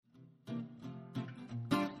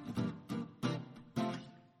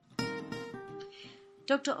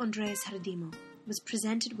Dr. Andreas Haradimo was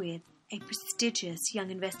presented with a prestigious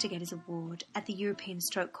Young Investigators Award at the European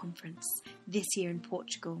Stroke Conference this year in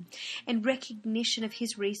Portugal, in recognition of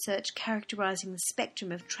his research characterising the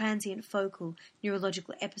spectrum of transient focal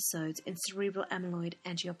neurological episodes in cerebral amyloid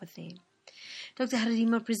angiopathy. Dr.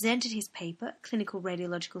 Haradimo presented his paper, Clinical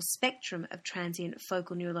Radiological Spectrum of Transient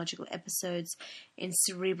Focal Neurological Episodes in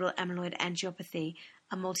Cerebral Amyloid Angiopathy,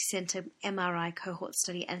 a multicenter MRI cohort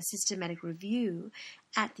study and systematic review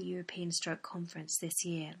at the European Stroke Conference this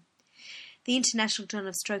year. The International Journal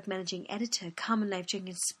of Stroke managing editor, Carmen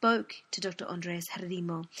Leif-Jenkins, spoke to Dr. Andreas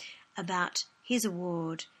Haradimo about his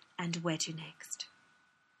award and where to next.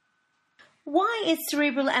 Why is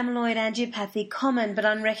cerebral amyloid angiopathy common but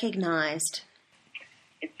unrecognised?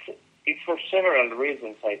 It's for several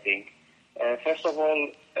reasons, I think. First of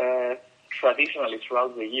all, traditionally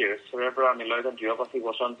throughout the years, cerebral amyloid angiopathy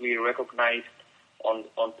was only recognized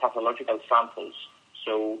on pathological samples.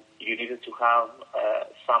 So you needed to have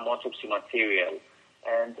some autopsy material.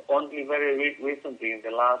 And only very recently, in the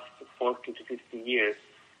last 40 to 50 years,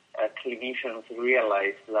 clinicians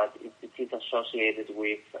realized that it is associated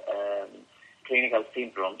with clinical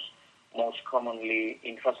syndromes, most commonly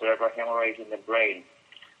intracerebral hemorrhage in the brain.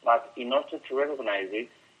 But in order to recognize it,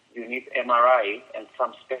 you need MRI and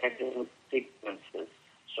some special sequences.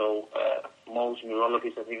 So most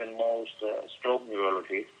neurologists and even most stroke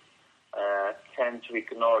neurologists tend to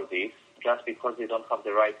ignore this just because they don't have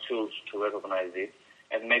the right tools to recognize it,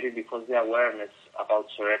 and maybe because the awareness about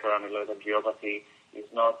cerebral amyloid angiopathy is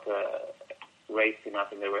not raised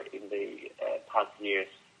enough in the past years.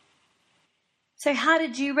 So how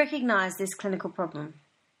did you recognize this clinical problem?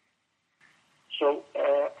 So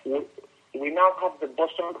we now have the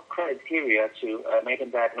Boston criteria to make a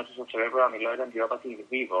diagnosis of cerebral amyloid angiopathy in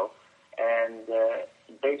vivo, and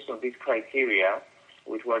based on these criteria,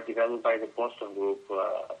 which were developed by the Boston group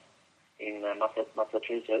in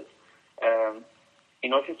Massachusetts,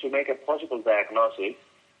 in order to make a possible diagnosis,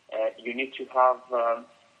 you need to have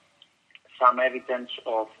some evidence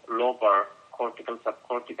of lobar cortical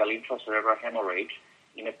subcortical intracerebral hemorrhage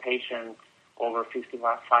in a patient over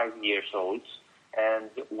 55 years old and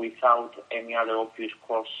without any other obvious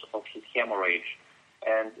cause of his hemorrhage.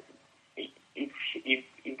 And if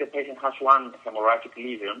the patient has one hemorrhagic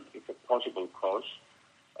lesion, it's a possible cause.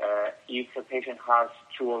 If a patient has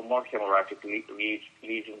two or more hemorrhagic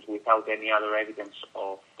lesions without any other evidence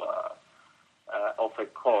of a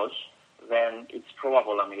cause, then it's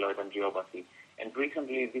probable amyloid angiopathy. And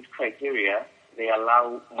recently, these criteria, they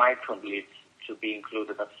allow microbleeds to be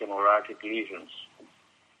included as hemorrhagic lesions.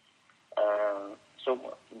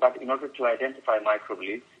 But in order to identify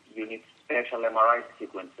microbleeds, you need special MRI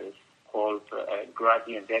sequences called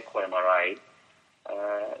gradient echo MRI,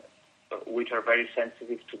 which are very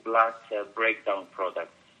sensitive to blood breakdown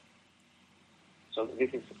products. So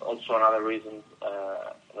this is also another reason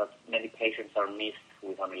that many patients are missed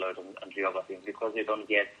with amyloid angiopathy because they don't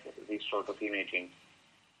get this sort of imaging.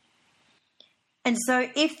 And so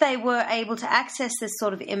if they were able to access this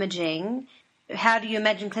sort of imaging, how do you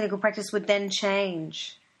imagine clinical practice would then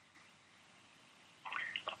change?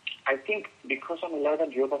 I think because amyloid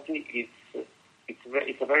angiopathy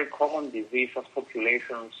it's a very common disease as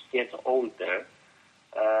populations get older,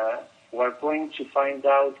 we're going to find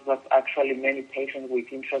out that actually many patients with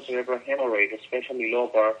intracerebral hemorrhage, especially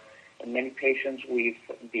lobar, and many patients with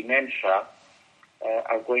dementia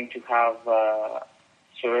are going to have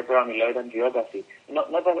cerebral amyloid angiopathy.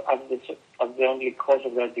 Not as the only cause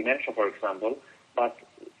of their dementia, for example, but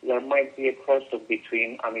there might be a crosstalk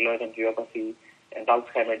between amyloid angiopathy and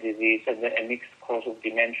Alzheimer's disease and a mixed cause of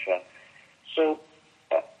dementia. So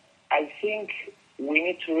I think we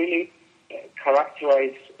need to really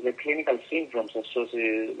characterize the clinical symptoms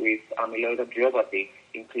associated with amyloid angiopathy,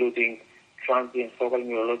 including transient focal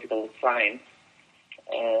neurological signs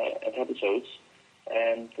and episodes,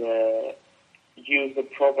 and use the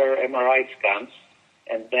proper MRI scans,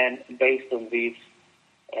 and then based on these,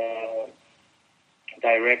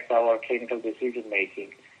 direct our clinical decision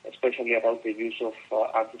making, especially about the use of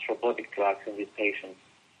antithrombotic drugs in these patients.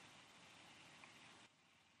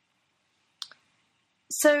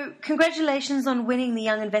 So, congratulations on winning the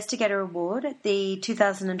Young Investigator Award at the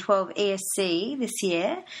 2012 ESC this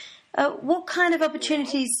year. What kind of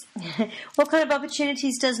opportunities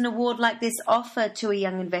does an award like this offer to a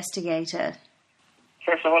young investigator?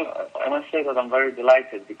 First of all, I must say that I'm very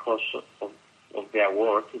delighted because of the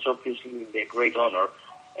award. It's obviously a great honor,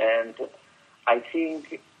 and I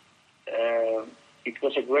think it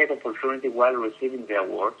was a great opportunity while receiving the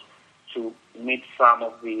award to meet some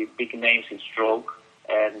of the big names in stroke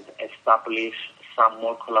and establish some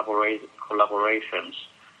more collaborations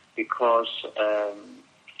because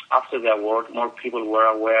after the award, more people were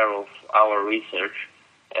aware of our research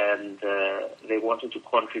and they wanted to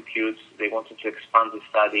contribute, they wanted to expand the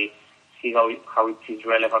study, see how it is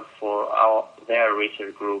relevant for their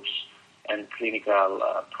research groups and clinical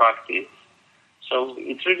practice. So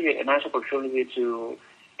it's really a nice opportunity to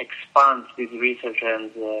expand this research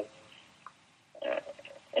and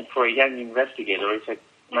for a young investigator, it's a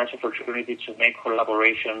nice opportunity to make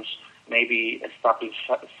collaborations, maybe establish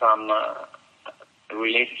some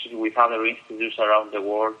relationship with other institutes around the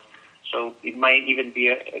world. So it might even be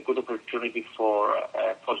a good opportunity for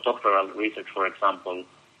postdoctoral research, for example,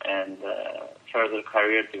 and further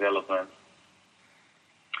career development.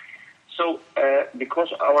 So because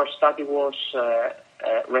our study was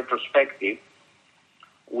retrospective,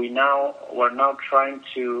 we're now trying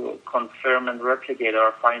to confirm and replicate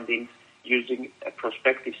our findings using a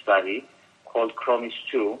prospective study called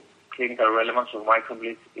CHROMIS-2, Clinical Relevance of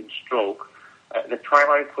Microbleeds in Stroke. The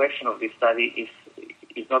primary question of this study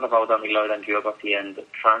is not about amyloid angiopathy and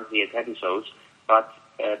transient episodes, but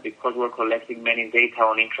because we're collecting many data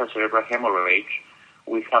on intracerebral hemorrhage,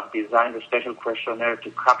 we have designed a special questionnaire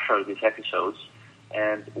to capture these episodes,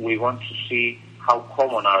 and we want to see how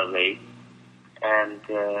common are they, and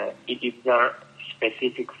if they're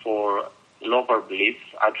specific for lobar bleeds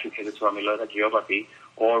attributed to amyloid angiopathy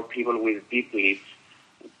or people with deep bleeds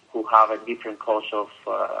who have a different cause of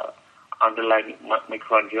underlying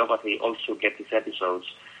microangiopathy also get these episodes.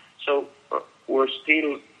 So we're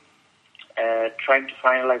still trying to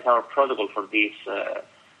finalize our protocol for this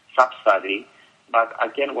sub-study, but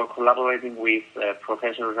again we're collaborating with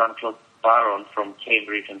Professor Jean-Claude Baron from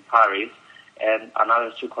Cambridge and Paris and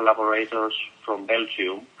another two collaborators from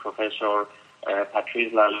Belgium, Professor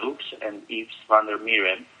Patrice Laloux and Yves van der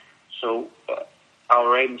Meren. So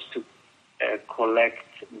our aim is to collect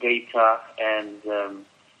data and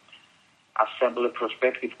assemble a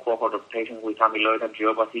prospective cohort of patients with amyloid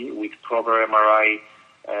angiopathy with proper MRI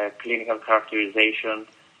clinical characterization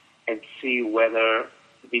and see whether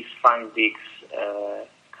these findings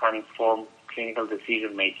can inform clinical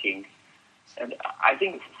decision making. And I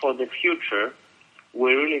think for the future,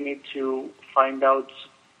 we really need to find out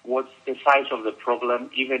what's the size of the problem,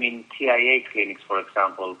 even in TIA clinics, for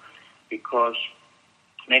example, because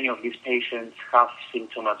many of these patients have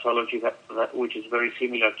symptomatology which is very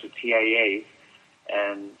similar to TIA,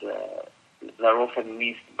 and they're often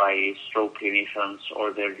missed by stroke clinicians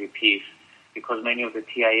or their GPs because many of the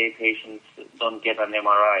TIA patients don't get an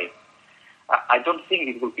MRI. I don't think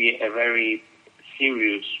it will be a very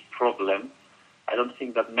serious problem. I don't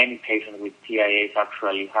think that many patients with TIAs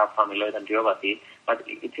actually have amyloid angiopathy, but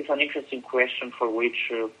it is an interesting question for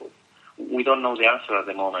which we don't know the answer at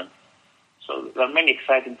the moment. So there are many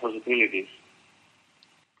exciting possibilities.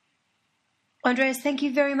 Andreas, thank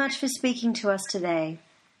you very much for speaking to us today.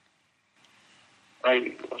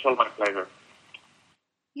 It was all my pleasure.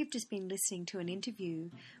 You've just been listening to an interview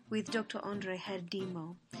with Dr. André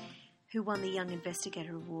Herdimo, who won the Young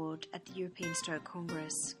Investigator Award at the European Stroke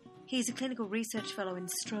Congress. He is a clinical research fellow in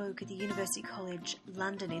stroke at the University College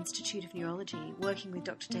London Institute of Neurology, working with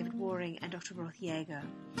Dr. David Waring and Dr. Roth Jaeger.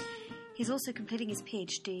 He's also completing his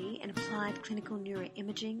PhD in applied clinical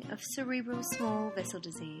neuroimaging of cerebral small vessel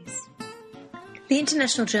disease. The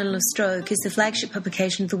International Journal of Stroke is the flagship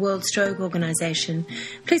publication of the World Stroke Organisation.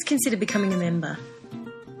 Please consider becoming a member.